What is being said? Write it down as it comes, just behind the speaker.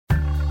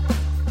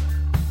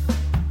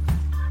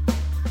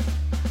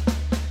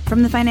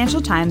From the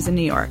Financial Times in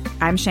New York,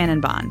 I'm Shannon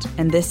Bond,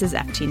 and this is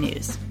FT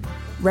News.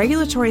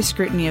 Regulatory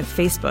scrutiny of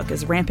Facebook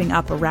is ramping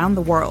up around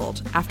the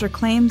world after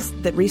claims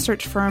that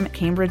research firm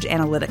Cambridge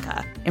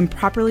Analytica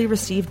improperly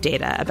received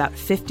data about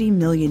 50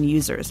 million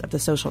users of the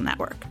social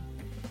network.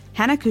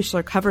 Hannah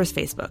Kuchler covers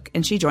Facebook,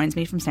 and she joins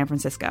me from San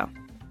Francisco.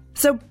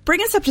 So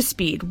bring us up to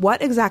speed.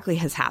 What exactly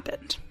has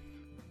happened?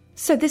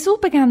 So this all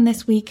began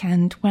this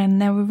weekend when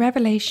there were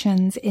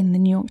revelations in the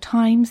New York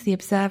Times, The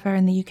Observer,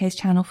 and the UK's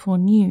Channel 4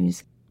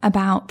 News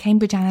about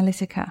Cambridge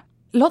Analytica.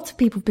 Lots of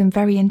people have been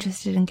very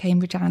interested in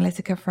Cambridge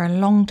Analytica for a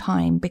long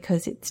time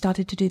because it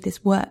started to do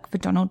this work for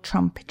Donald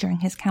Trump during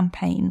his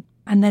campaign.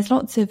 And there's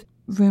lots of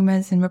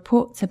rumours and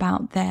reports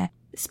about their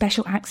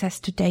special access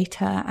to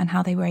data and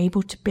how they were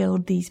able to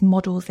build these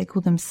models, they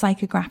call them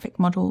psychographic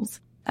models,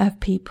 of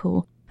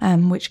people,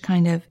 which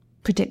kind of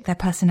predict their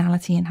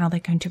personality and how they're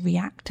going to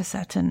react to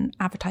certain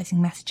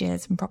advertising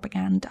messages and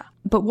propaganda.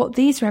 But what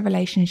these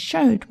revelations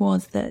showed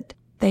was that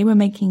they were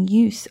making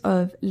use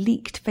of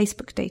leaked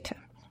Facebook data.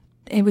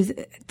 It was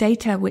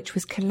data which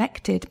was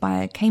collected by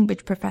a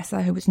Cambridge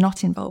professor who was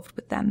not involved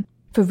with them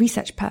for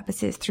research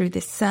purposes through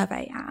this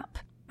survey app.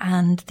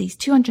 And these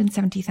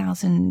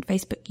 270,000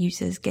 Facebook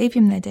users gave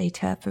him their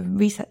data for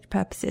research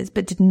purposes,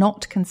 but did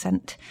not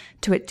consent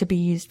to it to be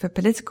used for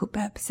political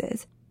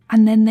purposes.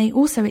 And then they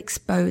also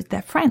exposed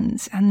their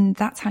friends. And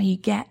that's how you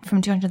get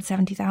from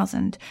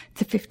 270,000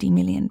 to 50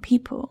 million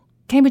people.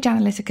 Cambridge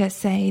Analytica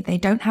say they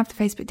don't have the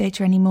Facebook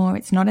data anymore.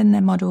 It's not in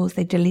their models.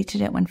 They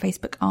deleted it when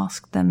Facebook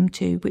asked them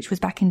to, which was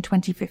back in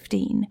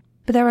 2015.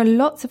 But there are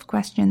lots of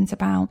questions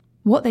about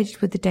what they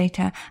did with the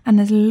data, and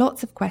there's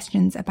lots of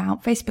questions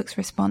about Facebook's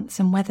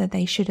response and whether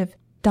they should have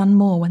done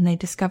more when they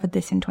discovered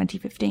this in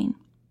 2015.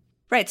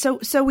 Right.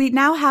 So we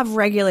now have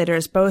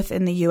regulators both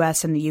in the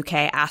US and the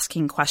UK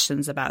asking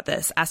questions about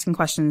this, asking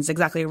questions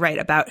exactly right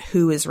about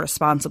who is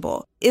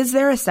responsible. Is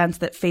there a sense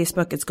that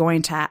Facebook is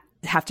going to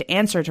have to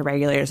answer to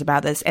regulators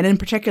about this? And in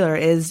particular,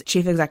 is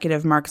Chief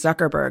Executive Mark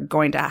Zuckerberg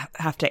going to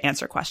have to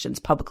answer questions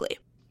publicly?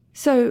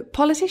 So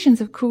politicians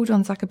have called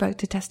on Zuckerberg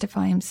to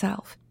testify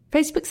himself.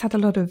 Facebook's had a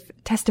lot of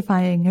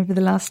testifying over the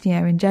last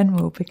year in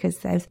general because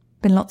there's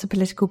been lots of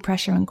political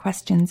pressure and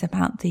questions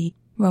about the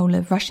role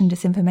of Russian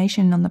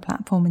disinformation on the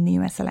platform in the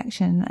US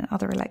election and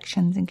other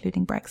elections,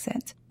 including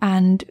Brexit.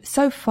 And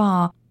so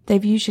far,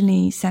 they've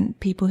usually sent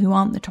people who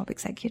aren't the top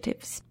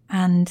executives.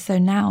 And so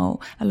now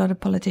a lot of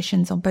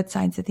politicians on both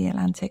sides of the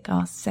Atlantic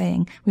are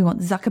saying, we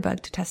want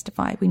Zuckerberg to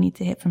testify. We need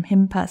to hear from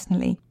him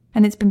personally.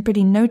 And it's been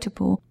pretty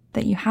notable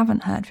that you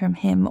haven't heard from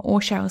him or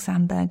Sheryl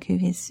Sandberg, who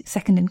is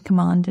second in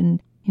command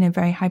and,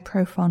 very high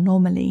profile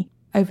normally,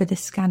 over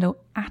this scandal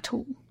at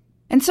all.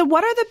 And so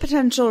what are the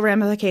potential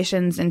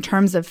ramifications in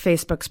terms of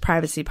Facebook's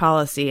privacy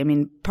policy? I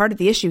mean, part of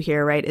the issue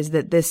here, right, is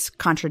that this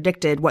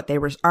contradicted what they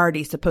were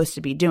already supposed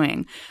to be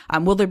doing.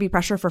 Will there be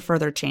pressure for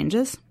further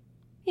changes?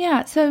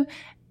 Yeah, so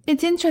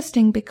it's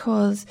interesting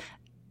because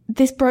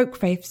this broke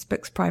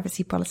Facebook's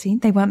privacy policy.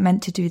 They weren't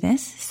meant to do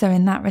this. So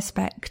in that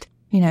respect,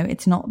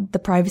 it's not the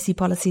privacy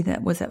policy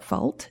that was at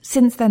fault.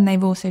 Since then,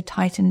 they've also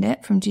tightened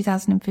it. From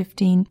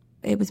 2015,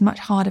 it was much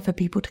harder for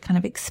people to kind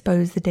of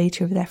expose the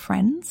data of their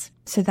friends.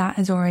 So that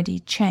has already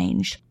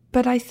changed.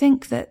 But I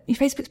think that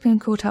Facebook's been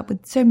caught up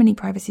with so many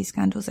privacy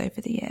scandals over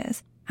the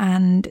years,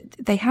 and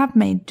they have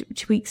made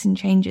tweaks and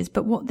changes.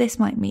 But what this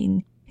might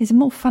mean is a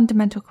more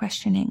fundamental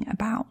questioning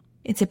about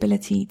its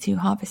ability to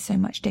harvest so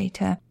much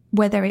data,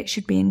 whether it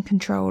should be in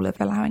control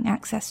of allowing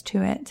access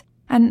to it.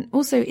 And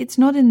also, it's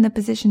not in the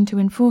position to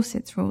enforce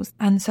its rules.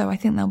 And so I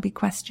think there'll be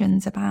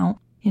questions about,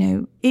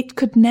 it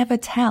could never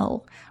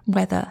tell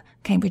whether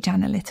Cambridge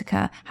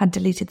Analytica had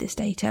deleted this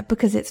data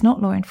because it's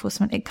not law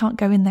enforcement. It can't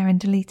go in there and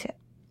delete it.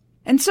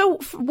 And so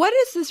what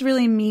does this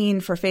really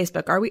mean for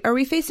Facebook? Are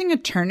we facing a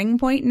turning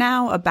point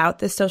now about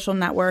this social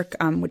network,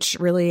 which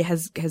really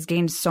has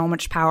gained so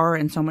much power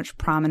and so much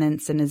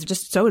prominence and is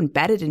just so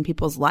embedded in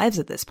people's lives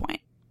at this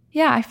point?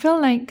 Yeah, I feel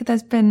like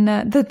there's been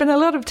a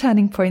lot of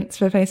turning points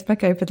for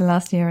Facebook over the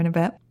last year and a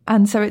bit.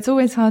 And so it's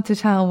always hard to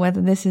tell whether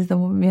this is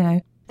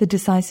the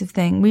decisive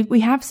thing.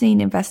 We have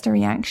seen investor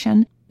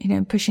reaction,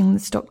 pushing the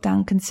stock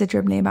down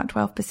considerably, about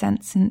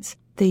 12% since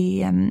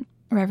the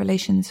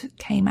revelations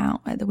came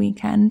out at the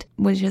weekend,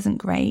 which isn't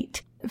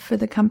great for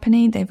the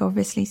company. They've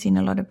obviously seen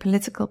a lot of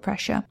political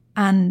pressure,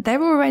 and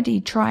they're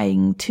already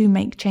trying to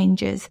make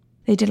changes.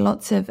 They did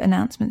lots of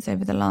announcements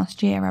over the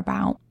last year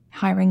about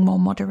hiring more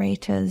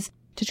moderators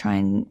to try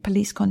and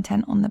police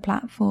content on the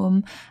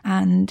platform.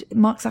 And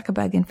Mark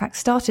Zuckerberg, in fact,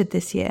 started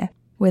this year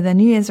with a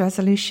New Year's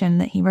resolution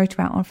that he wrote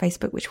about on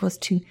Facebook, which was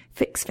to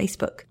fix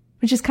Facebook,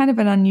 which is kind of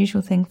an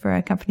unusual thing for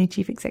a company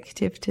chief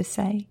executive to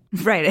say.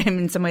 Right.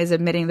 In some ways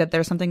admitting that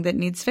there's something that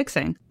needs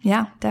fixing.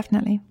 Yeah,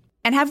 definitely.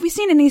 And have we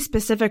seen any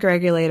specific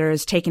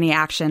regulators take any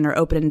action or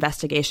open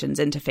investigations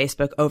into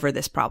Facebook over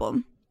this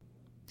problem?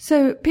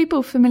 So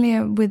people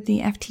familiar with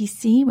the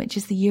FTC, which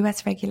is the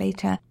US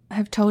regulator,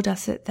 have told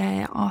us that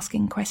they're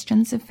asking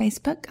questions of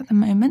Facebook at the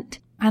moment.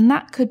 And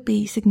that could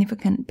be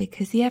significant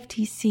because the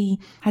FTC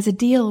has a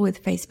deal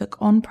with Facebook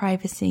on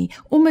privacy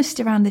almost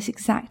around this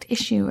exact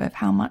issue of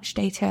how much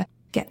data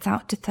gets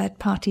out to third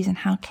parties and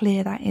how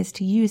clear that is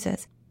to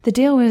users. The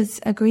deal was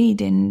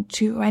agreed in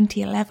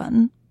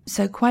 2011,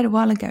 so quite a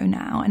while ago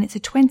now, and it's a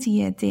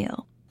 20-year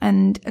deal.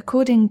 And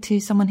according to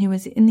someone who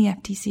was in the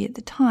FTC at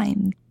the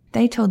time,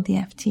 they told the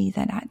FT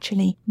that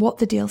actually what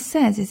the deal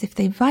says is if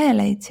they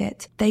violate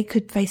it, they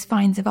could face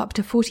fines of up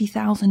to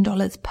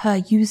 $40,000 per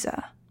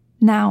user.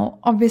 Now,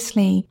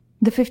 obviously,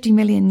 the 50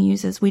 million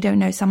users, we don't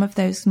know. Some of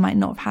those might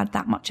not have had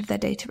that much of their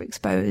data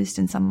exposed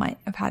and some might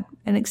have had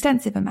an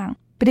extensive amount.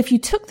 But if you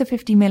took the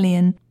 50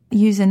 million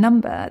user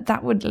number,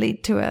 that would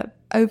lead to a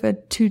over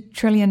 $2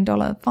 trillion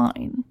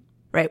fine.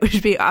 Right, which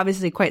would be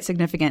obviously quite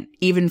significant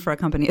even for a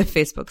company of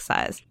Facebook's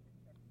size.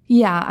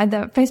 Yeah,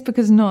 Facebook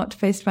has not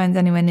faced fines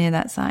anywhere near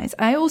that size.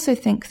 I also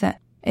think that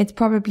it's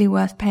probably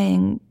worth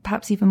paying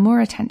perhaps even more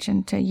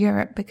attention to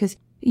Europe because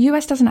the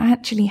US doesn't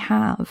actually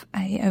have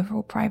an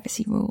overall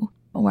privacy rule,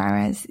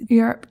 whereas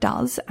Europe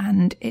does,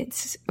 and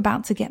it's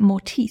about to get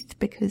more teeth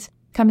because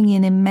coming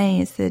in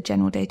May is the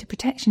General Data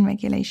Protection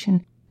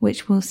Regulation,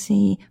 which will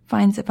see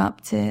fines of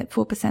up to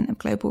 4% of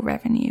global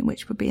revenue,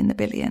 which would be in the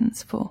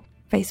billions for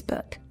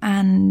Facebook.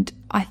 And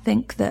I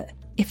think that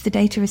if the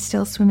data is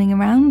still swimming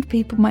around,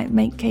 people might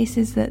make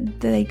cases that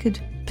they could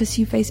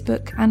pursue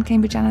Facebook and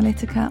Cambridge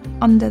Analytica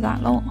under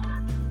that law.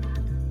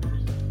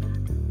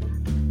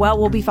 Well,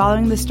 we'll be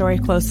following this story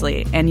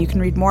closely, and you can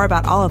read more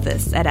about all of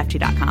this at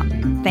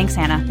FT.com. Thanks,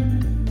 Hannah.